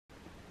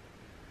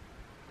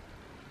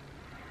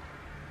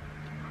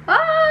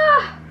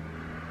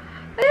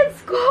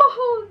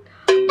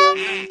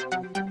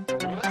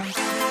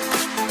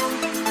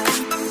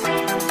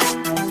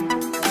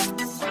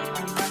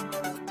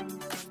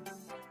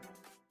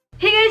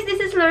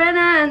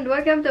Lorena and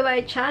welcome to my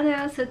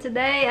channel. So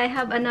today I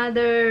have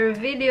another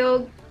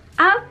video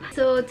up.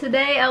 So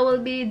today I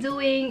will be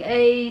doing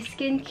a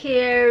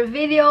skincare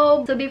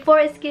video. So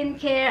before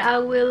skincare,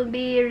 I will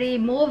be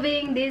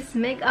removing this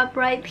makeup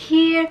right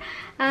here.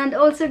 And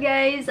also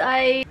guys,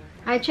 I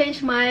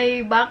changed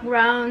my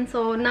background.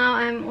 So now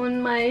I'm on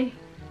my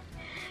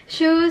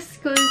shoes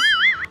because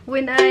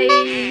when I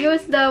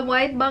use the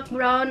white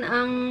background,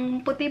 ang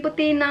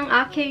puti-puti ng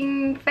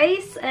aking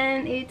face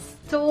and it's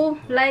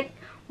too like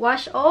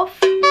wash off.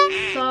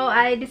 So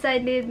I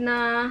decided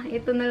na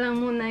ito na lang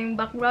muna yung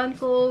background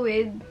ko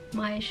with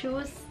my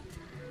shoes.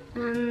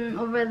 And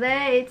over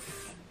there,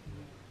 it's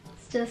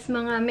just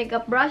mga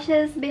makeup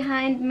brushes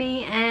behind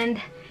me.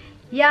 And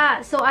yeah,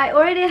 so I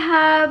already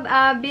have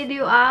a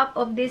video up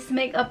of this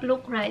makeup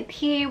look right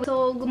here.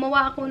 So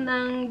gumawa ako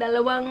ng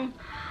dalawang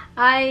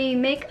eye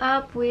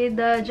makeup with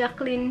the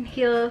Jaclyn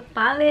Hill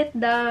palette,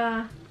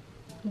 the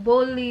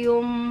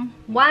volume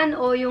 1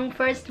 o yung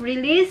first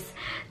release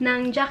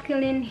ng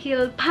Jaclyn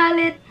Hill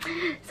palette.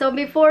 So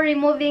before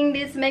removing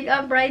this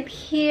makeup right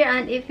here,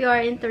 and if you are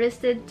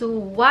interested to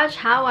watch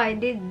how I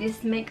did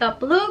this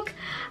makeup look,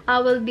 I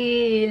will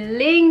be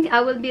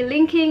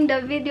linking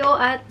the video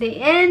at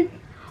the end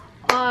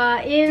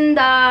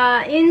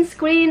in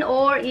screen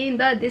or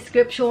in the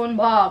description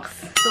box.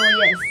 So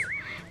yes.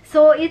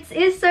 So it's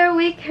Easter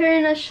week here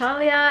in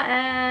Australia,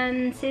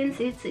 and since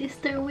it's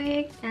Easter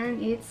week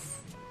and it's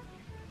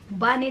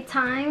bunny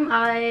time,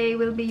 I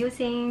will be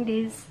using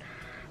this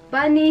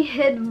bunny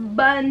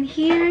headband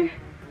here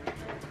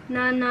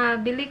na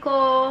nabili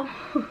ko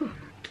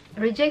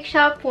reject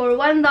shop for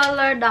 $1.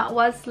 That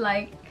was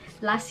like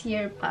last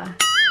year pa.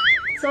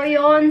 So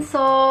yun.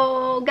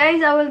 So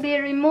guys, I will be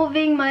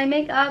removing my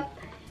makeup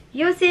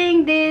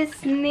using this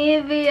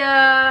Nivea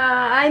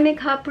eye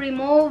makeup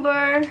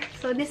remover.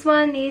 So this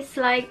one is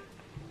like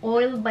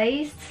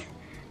oil-based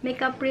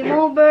makeup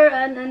remover,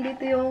 and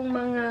andito yung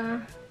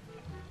mga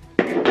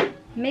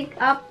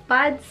makeup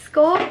pads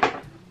ko.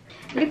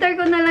 Later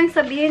ko na lang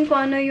sabihin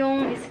kung ano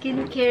yung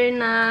skincare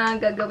na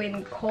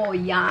gagawin ko,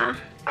 yeah.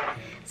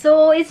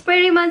 So it's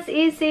pretty much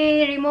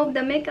easy. Remove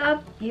the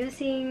makeup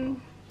using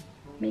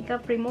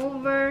makeup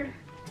remover.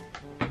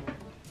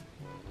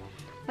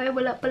 Ay,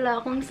 wala pala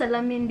akong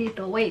salamin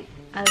dito. Wait,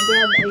 I'll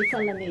grab a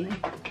salamin.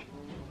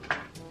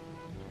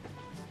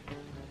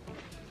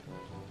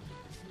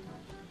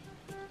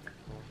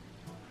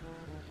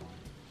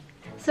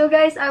 So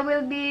guys, I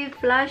will be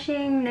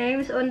flashing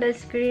names on the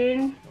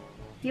screen.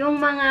 Yung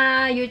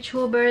mga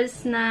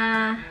YouTubers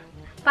na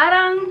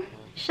parang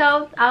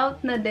shout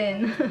out na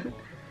din.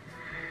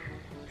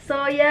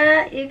 So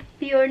yeah, if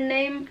your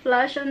name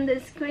flash on the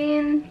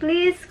screen,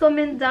 please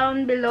comment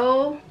down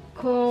below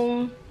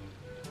kung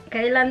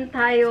kailan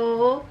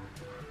tayo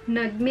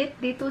nag-meet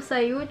dito sa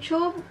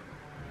YouTube.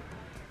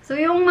 So,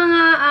 yung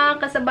mga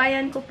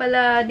kasabayan ko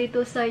pala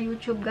dito sa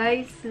YouTube,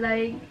 guys,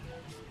 like,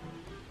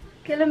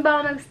 kailan ba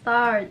ako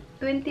nag-start?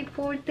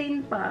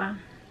 2014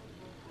 pa.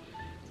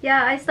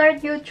 Yeah, I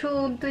start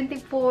YouTube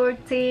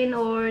 2014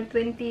 or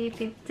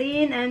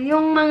 2015. And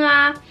yung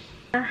mga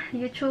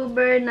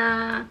YouTuber na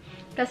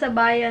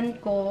kasabayan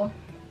ko,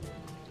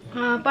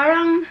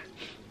 parang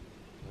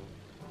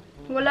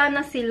wala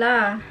na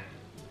sila.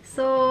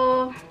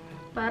 So,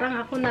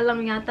 parang ako na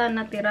lang yata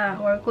natira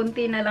or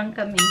kunti na lang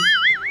kami.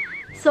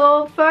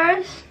 So,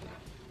 first,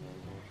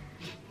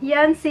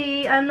 yan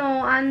si Ann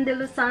de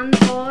Los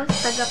Santos,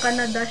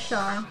 taga-Canada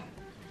siya.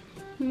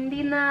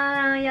 Hindi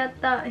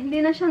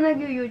na siya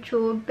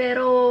nag-YouTube,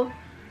 pero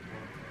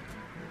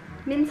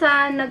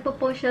minsan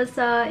nagpo-post siya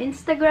sa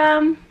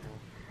Instagram.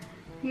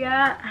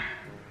 Yeah.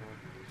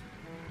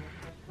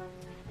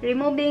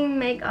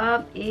 Removing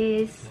makeup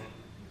is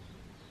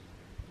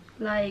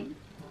like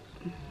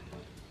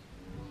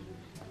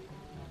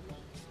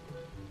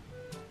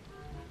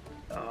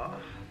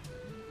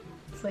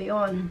so,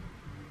 yun.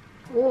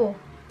 Oh,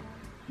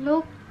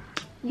 look.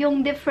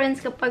 Yung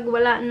difference kapag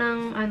wala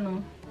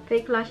ng,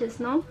 fake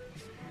lashes, no?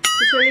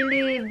 It's a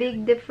really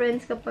big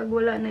difference kapag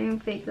wala na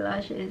yung fake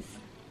lashes.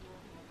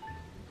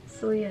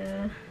 So,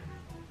 yeah.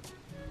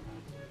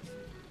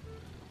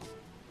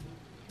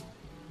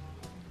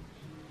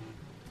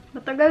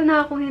 Matagal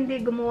na ako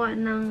hindi gumawa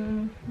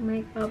ng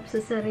makeup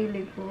sa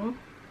sarili ko.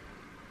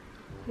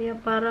 Kaya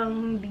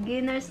parang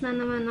beginners na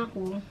naman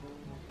ako.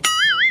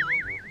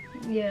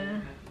 Yeah.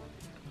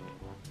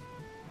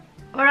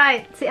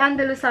 Alright, si Ann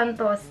de Los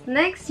Santos.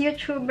 Next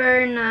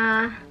YouTuber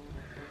na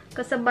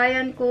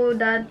kasabayan ko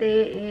dati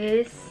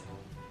is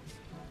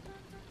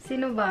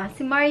sino ba?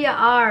 Si Maria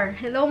R.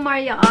 Hello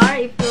Maria R,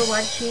 if you're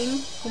watching.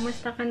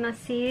 Kumusta ka na,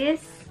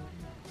 sis?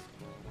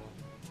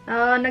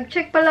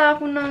 Nag-check pala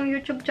ako ng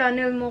YouTube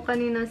channel mo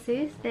kanina,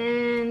 sis.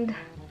 And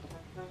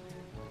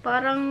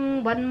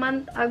parang 1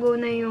 month ago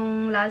na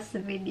yung last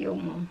video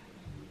mo.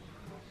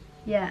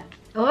 Yeah.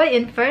 Oy,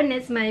 in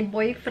fairness, may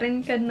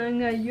boyfriend ka na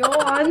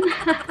ngayon.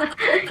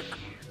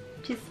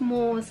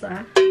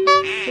 Chismosa.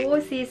 Oh,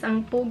 sis,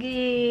 ang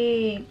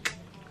pugi.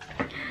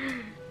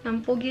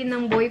 Ang pugi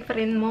ng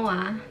boyfriend mo,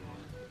 ah.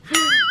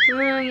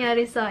 Ano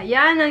nangyari sa...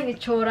 Yan ang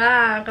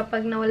itsura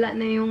kapag nawala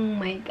na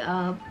yung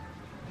makeup.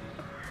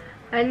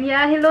 And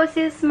yeah, hello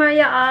sis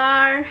Maria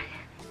R.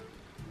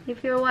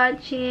 If you're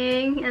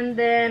watching. And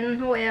then,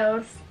 who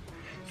else?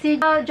 Si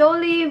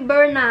Jolie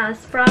Bernas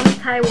from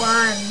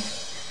Taiwan.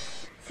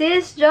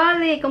 Sis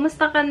Jolly,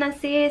 kumusta ka na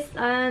sis?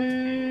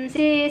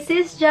 Si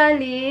Sis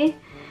Jolly,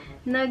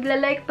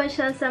 nagla-like pa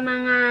siya sa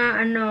mga,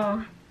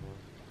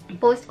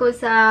 post ko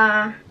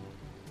sa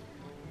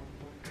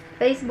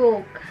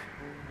Facebook.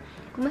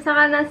 Kumusta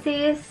ka na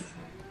sis?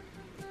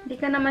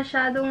 Hindi ka na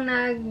masyadong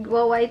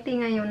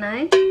nag-whitey ngayon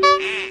ay?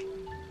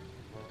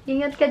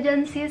 Ingat ka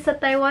dyan sis sa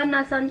Taiwan.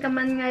 Nasaan ka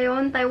man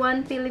ngayon?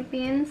 Taiwan,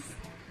 Philippines.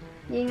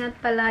 Ingat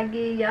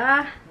palagi,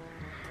 yeah.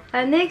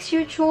 Next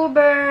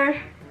YouTuber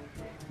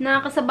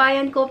na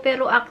kasabayan ko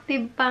pero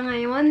active pa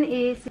ngayon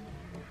is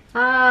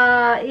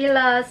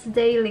Ilas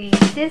Daily.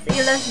 Sis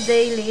Ilas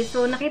Daily.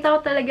 So, nakita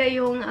ko talaga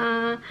yung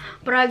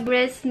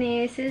progress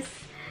ni Sis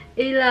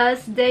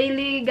Ilas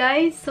Daily,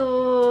 guys.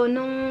 So,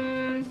 nung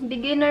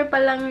beginner pa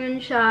lang yun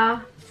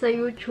siya sa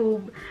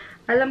YouTube.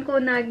 Alam ko,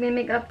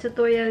 nagme-makeup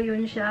tutorial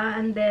yun siya.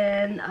 And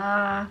then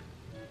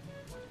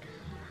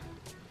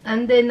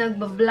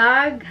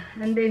nagba-vlog.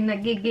 And then,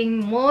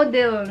 nagiging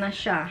model na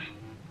siya.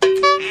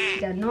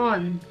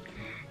 Ganon.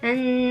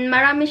 And,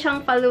 marami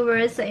siyang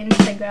followers sa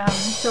Instagram.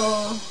 So,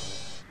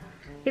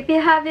 if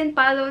you haven't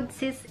followed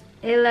Sis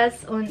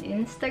Elas on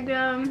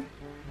Instagram,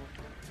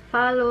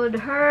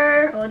 followed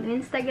her on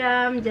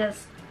Instagram,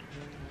 just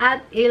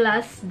at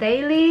Elas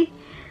Daily.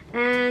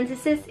 And si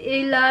Sis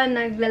Ila,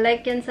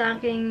 nagla-like yan sa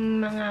aking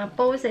mga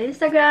posts sa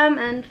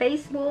Instagram and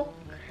Facebook.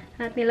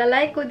 At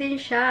nilalike ko din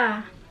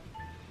siya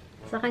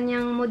sa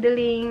kanyang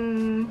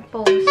modeling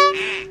post.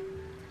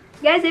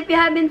 Guys, if you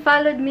haven't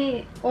followed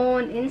me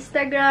on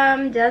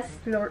Instagram,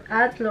 just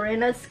at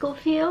Lorena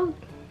Schofield.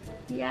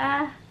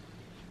 Yeah.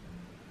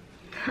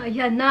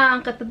 Ayan na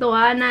ang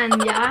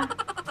katotohanan, yeah.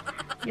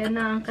 Yan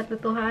na ang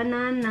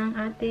katotohanan ng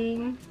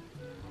ating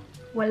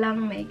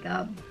walang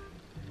makeup.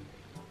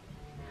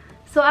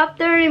 So,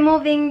 after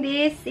removing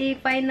this,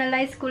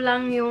 i-finalize ko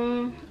lang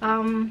yung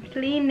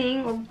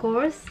cleaning, of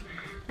course.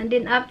 And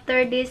then,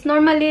 after this,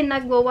 normally,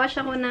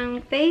 nagwawash ako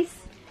ng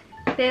face.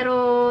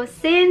 Pero,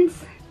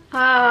 since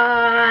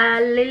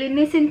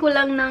lilinisin ko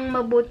lang ng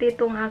mabuti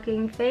itong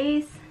aking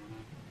face.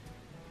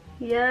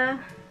 Yeah.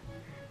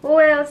 Who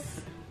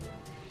else?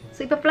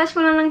 So, ipa-flash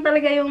ko lang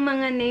talaga yung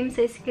mga names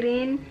sa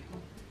screen.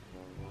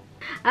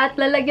 At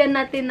lalagyan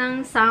natin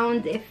ng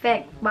sound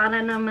effect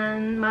para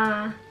naman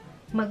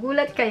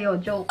magulat kayo.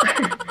 Joke.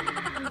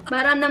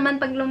 Para naman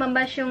pag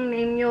lumabas yung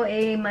name nyo,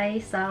 may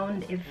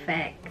sound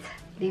effect.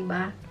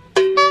 Diba?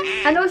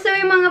 And also,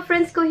 yung mga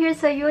friends ko here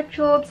sa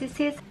YouTube, si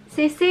Sis,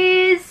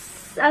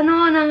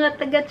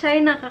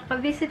 taga-China,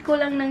 kakavisit ko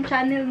lang ng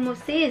channel mo,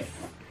 sis.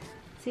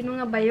 Sino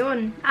nga ba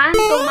yun?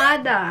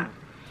 Antomada.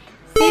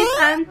 Sis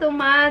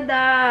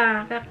Antomada.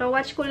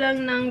 Kakawatch ko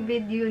lang ng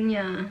video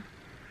niya.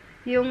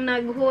 Yung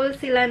nag-haul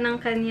sila ng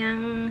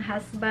kanyang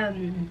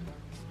husband.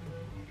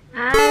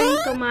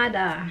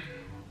 Antomada.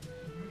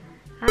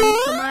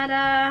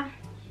 Antomada.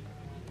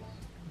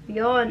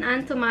 Yon,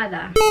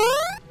 Antomada.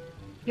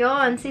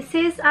 Yon, si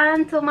Sis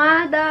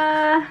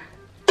Antomada.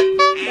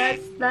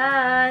 That's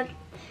that.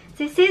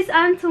 Si Sis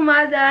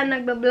Antomada,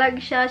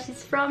 nagbablog siya.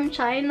 She's from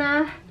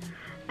China.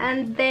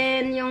 And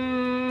then, yung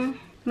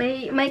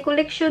may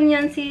collection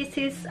yan si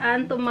Sis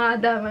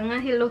Antomada,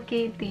 mga Hello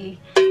Kitty.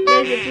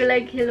 Guys, if you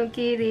like Hello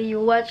Kitty, you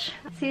watch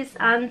Sis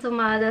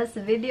Antomada's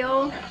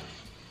video.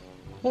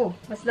 Oh,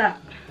 what's that?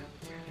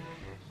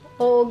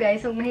 Oo,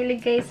 guys, kung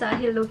mahilig kayo sa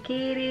Hello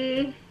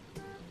Kitty,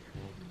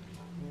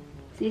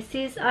 si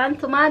Sis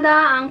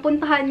Antomada ang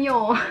puntahan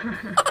nyo.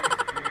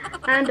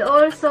 And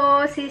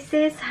also, si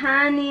Sis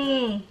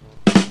Honey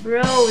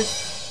Rose.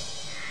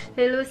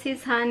 Hello,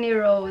 Sis Honey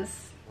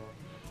Rose.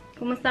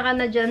 Kumusta ka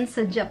na dyan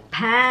sa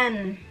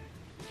Japan?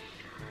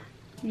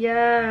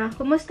 Yeah.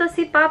 Kumusta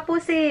si Papo,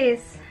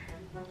 sis?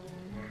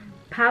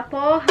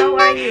 Papo, how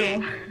are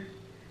you?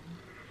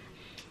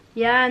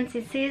 Yan,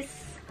 si Sis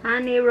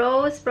Honey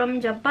Rose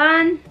from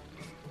Japan.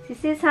 Si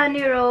Sis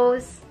Honey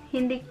Rose,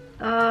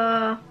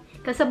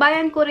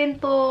 kasabayan ko rin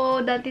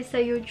to dati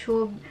sa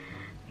YouTube.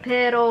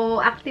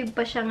 Pero, active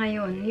pa siya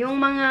ngayon. Yung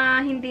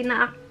mga hindi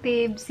na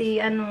active,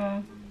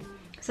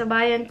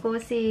 kasabayan ko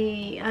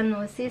Sis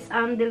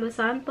Ann de los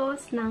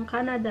Santos ng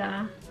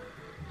Canada.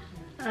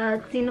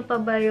 At sino pa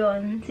ba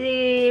yun?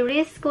 Si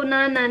Riz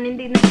Kunanan,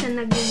 hindi na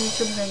siya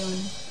nag-YouTube ngayon.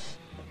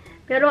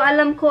 Pero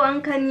alam ko ang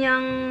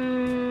kanyang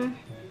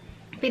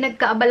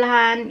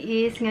pinagkaabalahan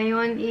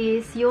ngayon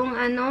is yung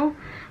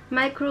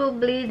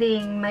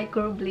microbleeding.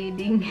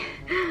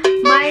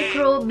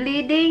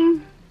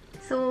 Microbleeding.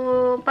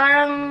 So,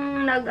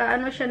 parang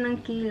siya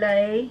ng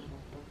kilay.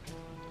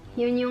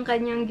 Yun yung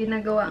kanyang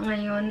ginagawa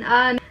ngayon.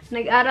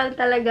 Nag-aral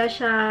talaga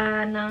siya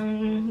ng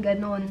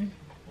ganon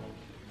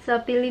sa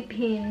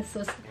Philippines.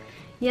 So,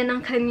 yan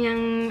ang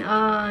kanyang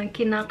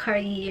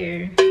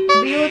kina-career.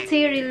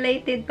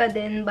 Beauty-related pa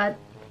din, but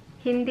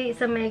hindi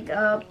sa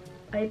makeup.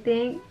 I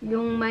think,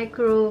 yung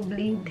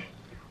microbleed.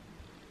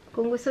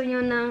 Kung gusto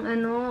nyo ng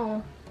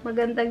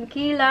magandang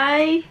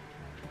kilay,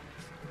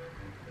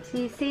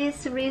 si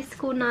Sis Riz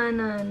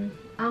Kunanan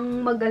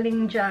ang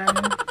magaling dyan.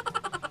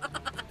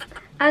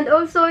 And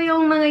also,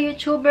 yung mga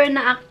YouTuber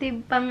na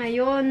active pa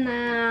ngayon na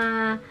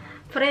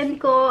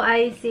friend ko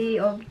ay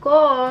of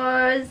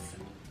course,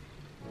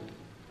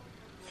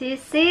 si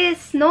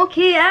Sis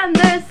Noki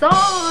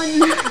Anderson.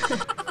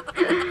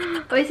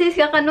 Oy sis,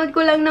 kakanood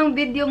ko lang ng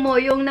video mo,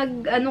 yung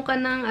ka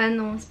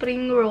ng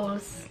spring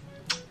rolls.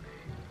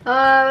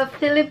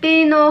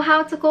 Filipino,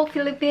 how to cook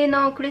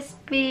Filipino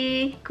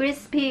crispy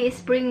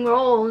spring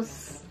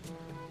rolls.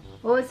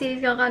 Oh sis,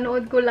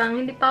 kakanood ko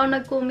lang. Hindi pa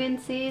ako nag-comment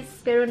sis,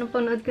 pero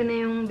napanood ko na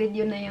yung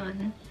video na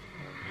yon.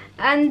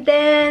 And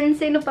then,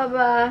 sino pa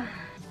ba?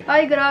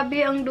 Ay,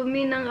 grabe, ang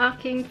dumi ng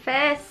aking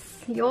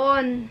face.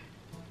 Yon.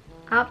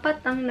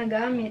 4 ang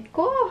nagamit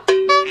ko.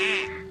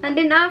 And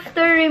then,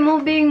 after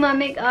removing my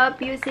makeup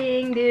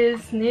using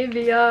this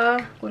Nivea,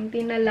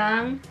 kunti na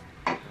lang,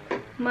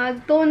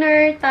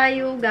 mag-toner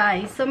tayo,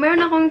 guys. So,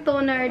 meron akong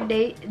toner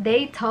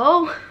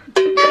Day-to.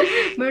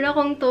 Meron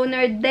akong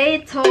toner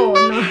Day-to,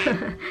 no?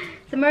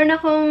 So, meron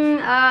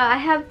akong, I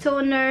have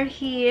toner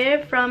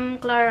here from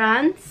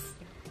Clarins.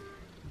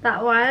 That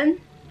one.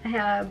 I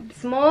have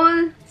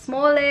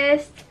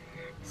smallest,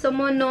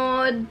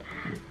 sumunod,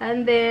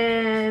 and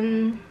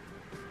then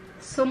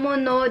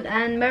sumunod,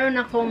 and meron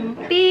akong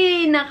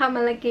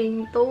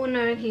pinakamalaking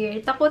toner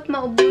here. Takot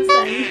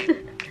maubusan.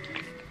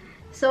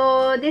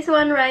 So, this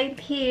one right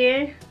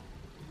here.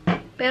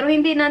 Pero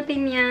hindi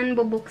natin yan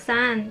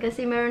bubuksan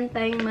kasi meron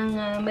tayong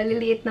mga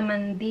maliliit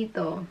naman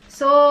dito.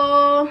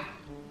 So,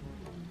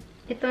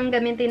 ito ang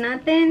gamitin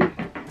natin.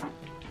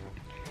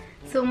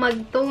 So,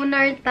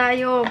 mag-toner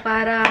tayo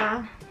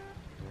para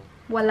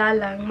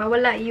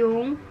mawala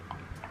yung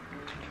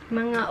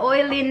mga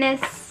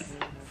oiliness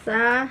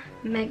sa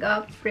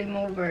makeup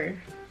remover.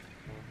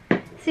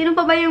 Sino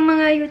pa ba yung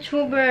mga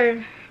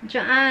YouTuber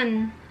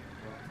dyan?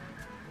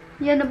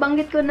 Yan,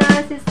 nabanggit ko na.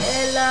 Sis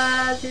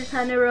Ella, Sis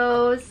Honey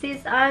Rose,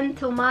 Sis Ann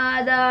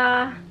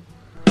Tumada.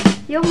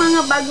 Yung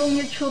mga bagong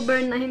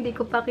YouTuber na hindi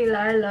ko pa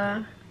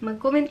kilala.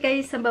 Mag-comment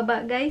kayo sa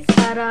baba, guys,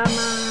 para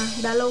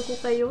madalaw ko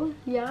kayo.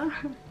 Yeah.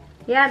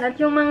 Yan, at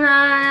yung mga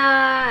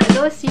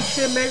those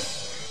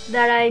YouTubers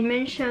that I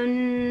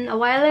mentioned a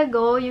while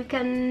ago, you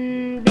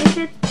can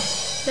visit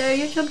their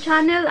YouTube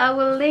channel. I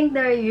will link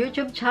their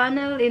YouTube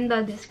channel in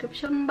the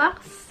description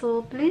box.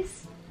 So,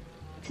 please,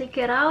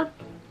 check it out.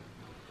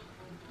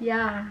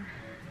 Yeah.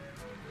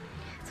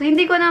 So,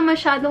 hindi ko na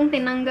masyadong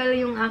tinanggal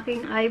yung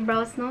aking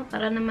eyebrows, no?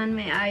 Para naman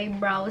may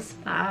eyebrows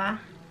pa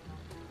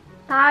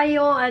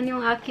tayo.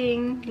 Yung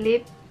aking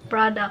lip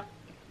product.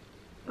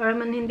 Para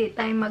man hindi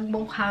tayo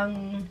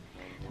magmukhang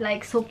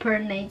like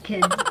super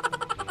naked.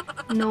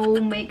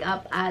 No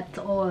makeup at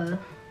all.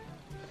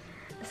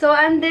 So,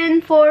 and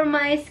then for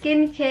my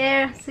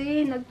skincare,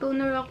 see,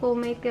 nag-toner ako,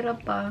 may tira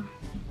pa.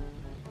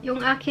 Yung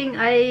aking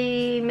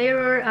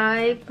mirror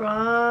eye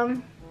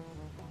from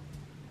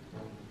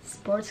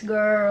Sports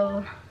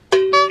Girl.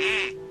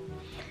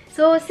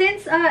 So,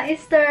 since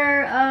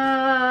Easter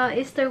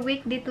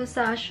week dito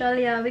sa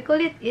Australia, we call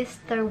it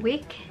Easter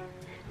week.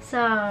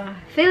 Sa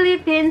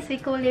Philippines, we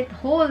call it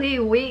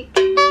Holy Week.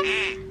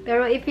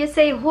 Pero if you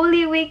say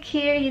Holy Week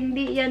here,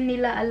 hindi yan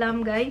nila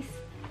alam, guys.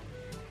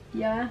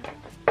 Yeah.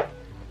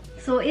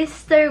 So,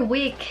 Easter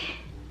week.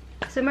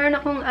 So, meron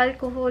akong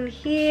alcohol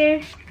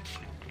here.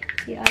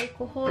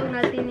 I-alcohol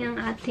natin yung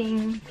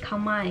ating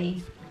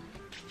kamay.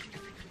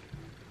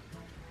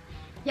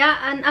 Yeah,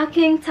 an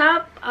aking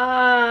top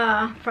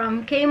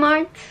from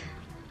Kmart.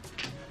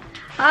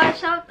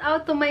 Shout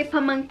out to my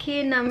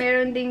pamangkin na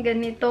meron din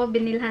ganito.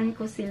 Binilhan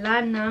ko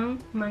sila ng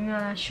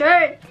mga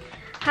shirt.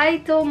 Hi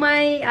to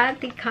my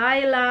Ate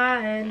Kyla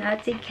and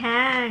Ate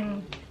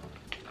Kang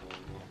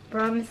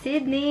from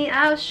Sydney,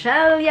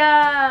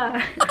 Australia.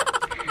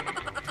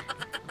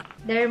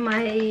 They're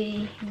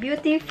my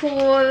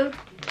beautiful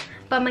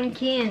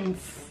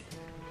pamangkins.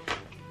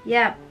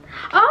 Yep.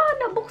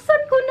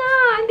 Nabuksan ko na.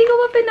 Hindi ko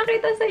pa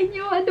pinakita sa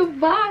inyo. Ano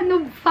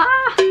ba?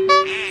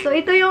 So,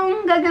 ito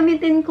yung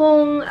gagamitin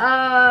kong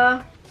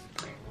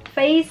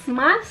face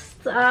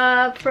mask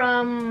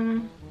from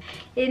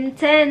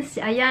Intense.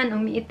 Ayan,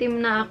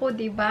 umiitim na ako,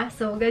 diba?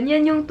 So,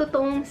 ganyan yung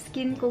totoong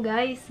skin ko,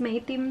 guys.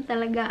 Maitim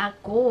talaga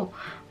ako.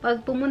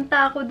 Pag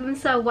pumunta ako dun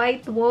sa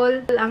white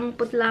wall, ang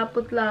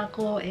putla-putla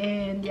ko.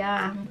 And,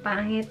 yeah, ang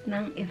pangit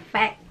ng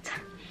effect.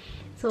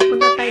 So,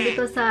 punta tayo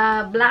dito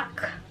sa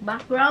black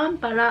background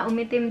para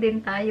umitim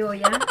din tayo,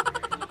 yeah?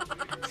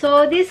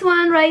 So, this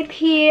one right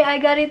here, I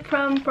got it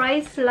from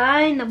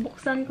Priceline.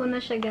 Nabuksan ko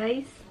na siya,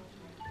 guys.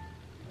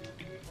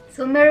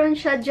 So, meron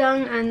siya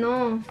dyang,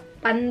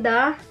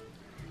 panda.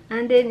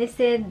 And then, it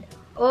said,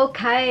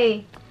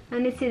 okay.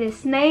 And it said,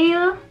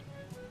 snail.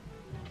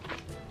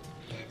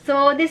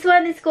 So, this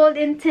one is called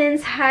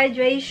Intense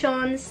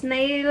Hydration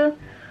Snail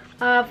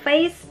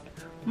Face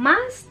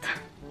Mask.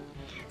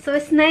 So,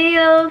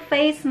 snail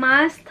face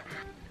mask.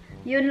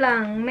 Yun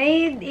lang.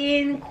 Made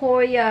in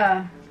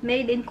Korea.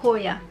 Made in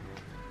Korea.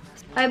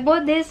 I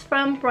bought this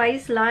from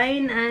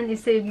Priceline and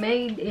it's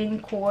made in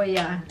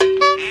Korea.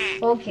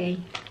 Okay.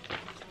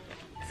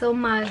 So,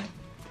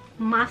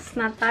 mag-mask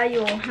na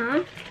tayo,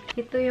 ha?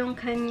 Ito yung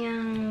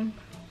kanyang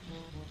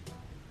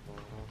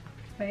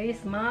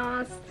face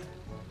mask.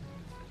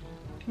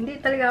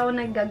 Hindi talaga ako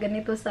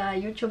naggaganito sa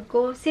YouTube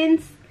ko.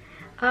 Since,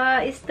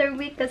 Easter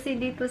week kasi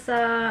dito sa,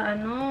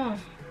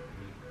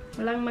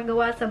 walang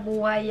magawa sa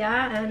buhay,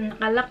 and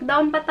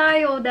naka-lockdown pa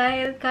tayo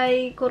dahil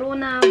kay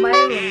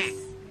coronavirus.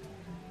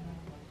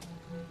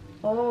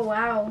 Oh,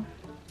 wow.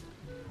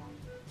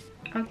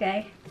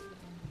 Okay.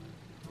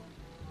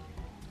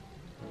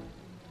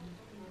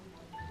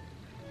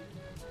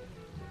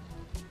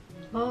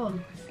 Oh,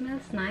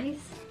 smells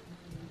nice.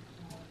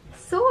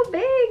 So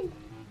big.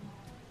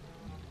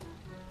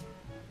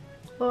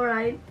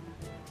 Alright.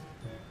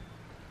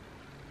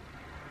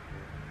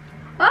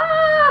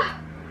 Ah!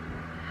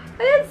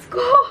 It's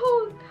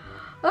cold!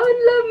 Ang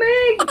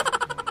lamig!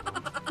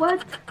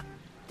 What?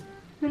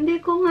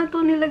 Hindi ko nga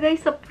to nilagay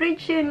sa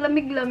fridge yung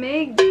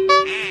lamig-lamig.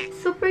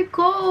 Super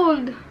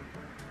cold!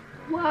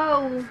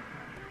 Wow!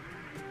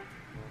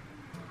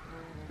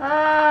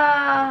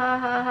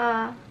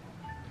 Ah!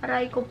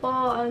 Aray ko po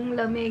ang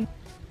lamig.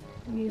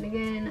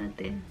 Nilagay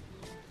natin.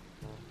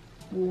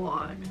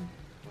 1.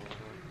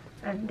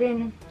 And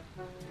then,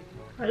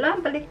 wala,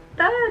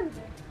 baliktad!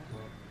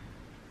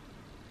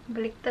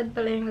 Baliktad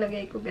pala yung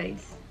lagay ko,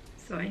 guys.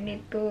 So, I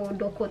need to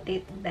dukot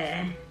it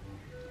there.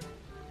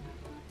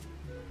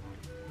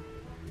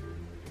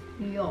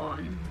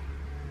 Yon.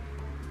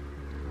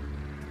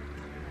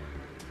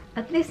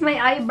 At least may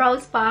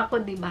eyebrows pa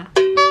ako, diba?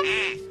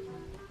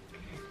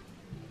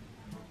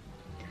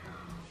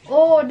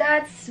 Oh,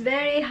 that's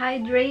very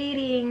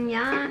hydrating,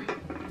 yeah.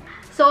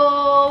 So,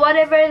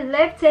 whatever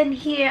left in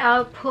here,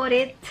 I'll put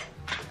it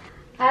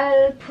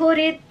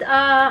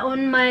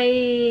on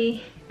my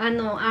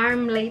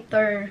arm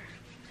later.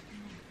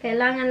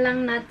 Kailangan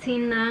lang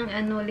natin ng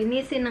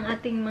linisin ng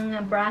ating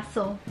mga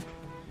braso.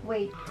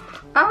 Wait.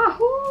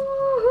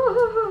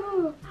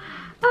 Ahoo!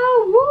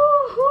 Ahoo!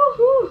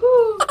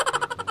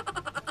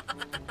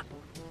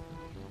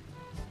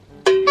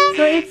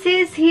 So it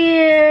says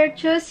here,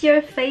 choose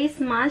your face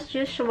mask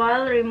just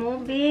while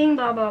removing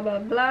blah blah blah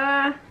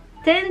blah.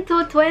 10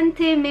 to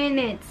 20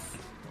 minutes.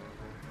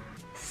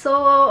 So,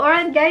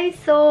 alright guys,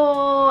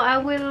 so I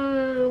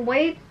will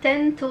wait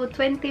 10 to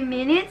 20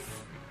 minutes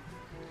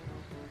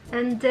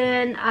and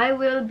then I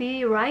will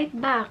be right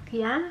back,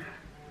 yeah?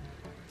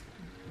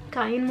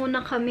 Kain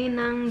muna kami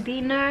ng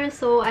dinner.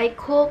 So, I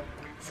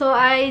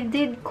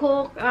did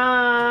cook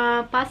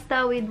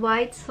pasta with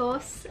white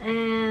sauce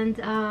and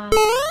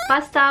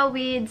pasta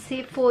with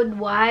seafood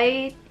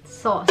white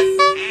sauce.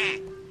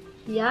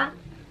 Yeah?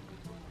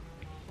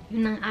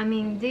 Yun ang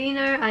aming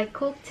dinner. I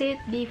cooked it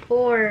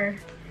before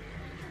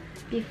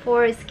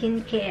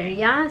skincare,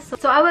 yeah?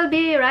 So I will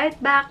be right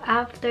back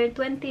after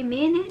 20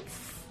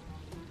 minutes.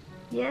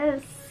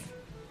 Yes.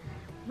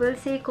 We'll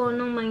see kung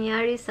anong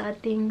mangyari sa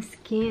ating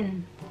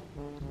skin.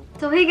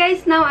 So hey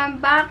guys, now I'm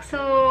back.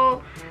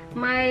 So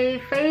my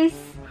face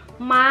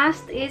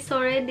mask is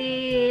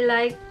already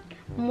like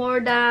more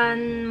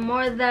than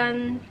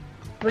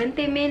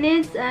 20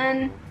 minutes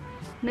and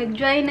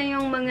nag-dry na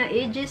yung mga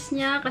edges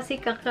niya kasi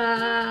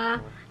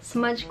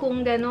kaka-smudge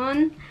kong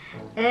ganon.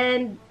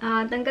 And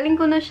tanggalin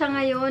ko na siya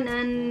ngayon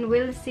and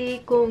we'll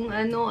see kung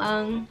ano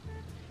ang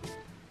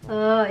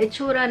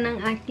itsura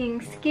ng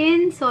aking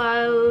skin. So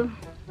I'll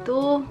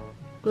do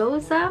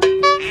close up.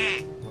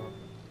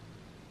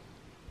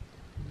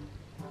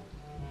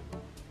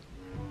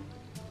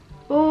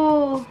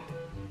 Oh!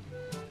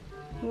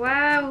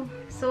 Wow!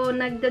 So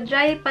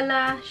nagda-dry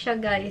pala siya,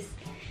 guys.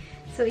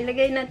 So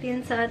ilagay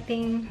natin sa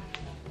ating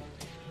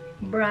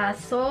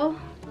braso.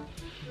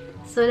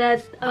 So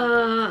that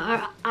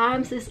our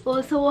arms is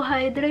also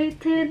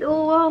hydrated.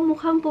 Oh wow,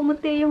 mukhang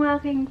pumuti yung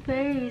aking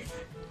face.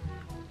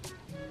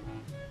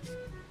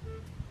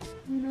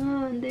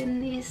 No, and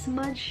then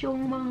i-smudge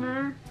yung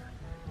mga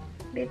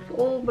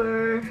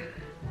leftover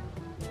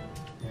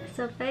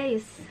sa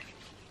face.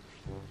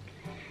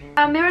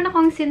 Meron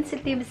akong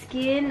sensitive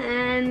skin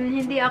and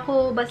hindi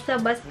ako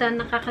basta-basta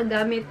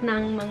nakakagamit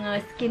ng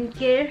mga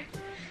skincare.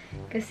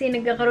 Kasi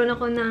nagkakaroon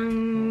ako ng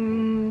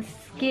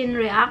skin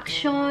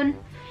reaction.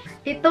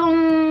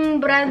 Itong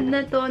brand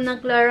na to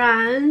na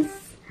Clarins,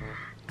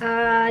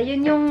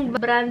 yun yung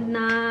brand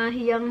na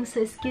hiyang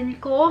sa skin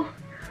ko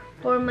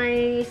for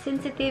my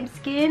sensitive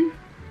skin.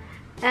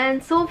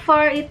 And so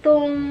far,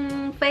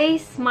 itong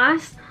face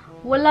mask,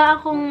 wala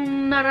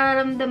akong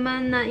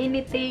nararamdaman na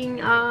anything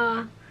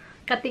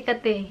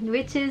kati-kati,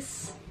 which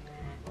is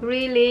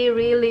really,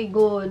 really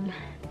good.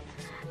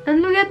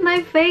 And look at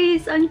my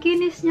face! Ang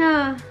kinis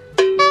niya!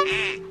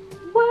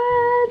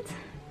 What?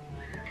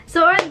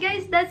 So alright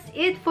guys, that's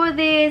it for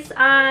this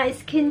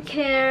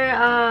skincare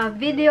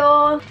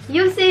video.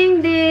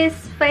 Using this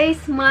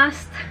face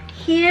mask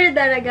here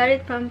that I got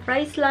it from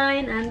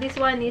Priceline, and this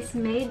one is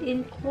made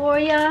in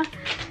Korea.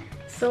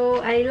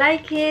 So I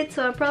like it,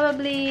 so I'll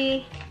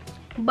probably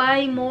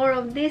buy more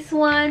of this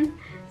one.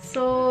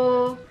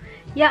 So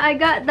Yeah, I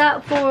got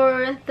that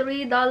for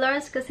 $3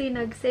 kasi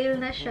nag-sale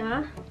na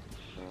siya.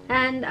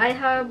 And I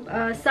have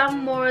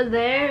some more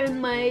there in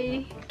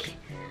my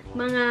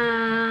mga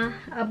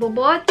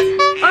abobot.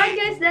 Alright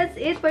guys, that's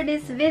it for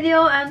this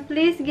video, and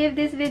please give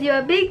this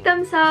video a big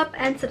thumbs up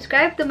and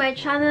subscribe to my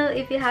channel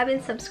if you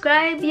haven't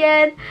subscribed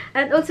yet.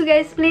 And also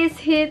guys, please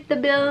hit the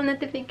bell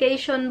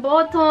notification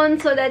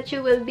button so that you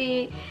will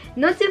be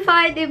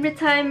notified every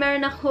time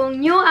meron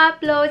akong new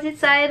uploads. It's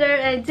either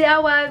a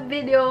DIY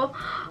video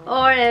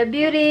or a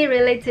beauty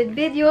related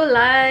video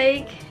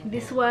like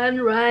this one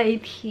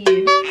right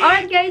here.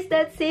 Alright guys,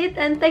 that's it,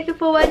 and thank you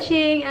for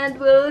watching, and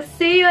we'll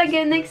see you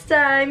again next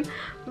time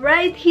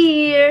right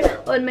here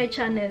on my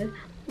channel.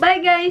 Bye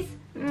guys!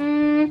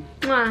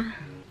 Mwah!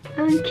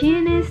 Ang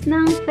kinis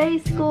ng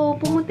face ko.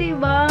 Pumuti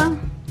ba?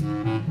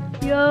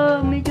 Yeah,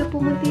 medyo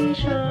pumuti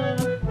siya.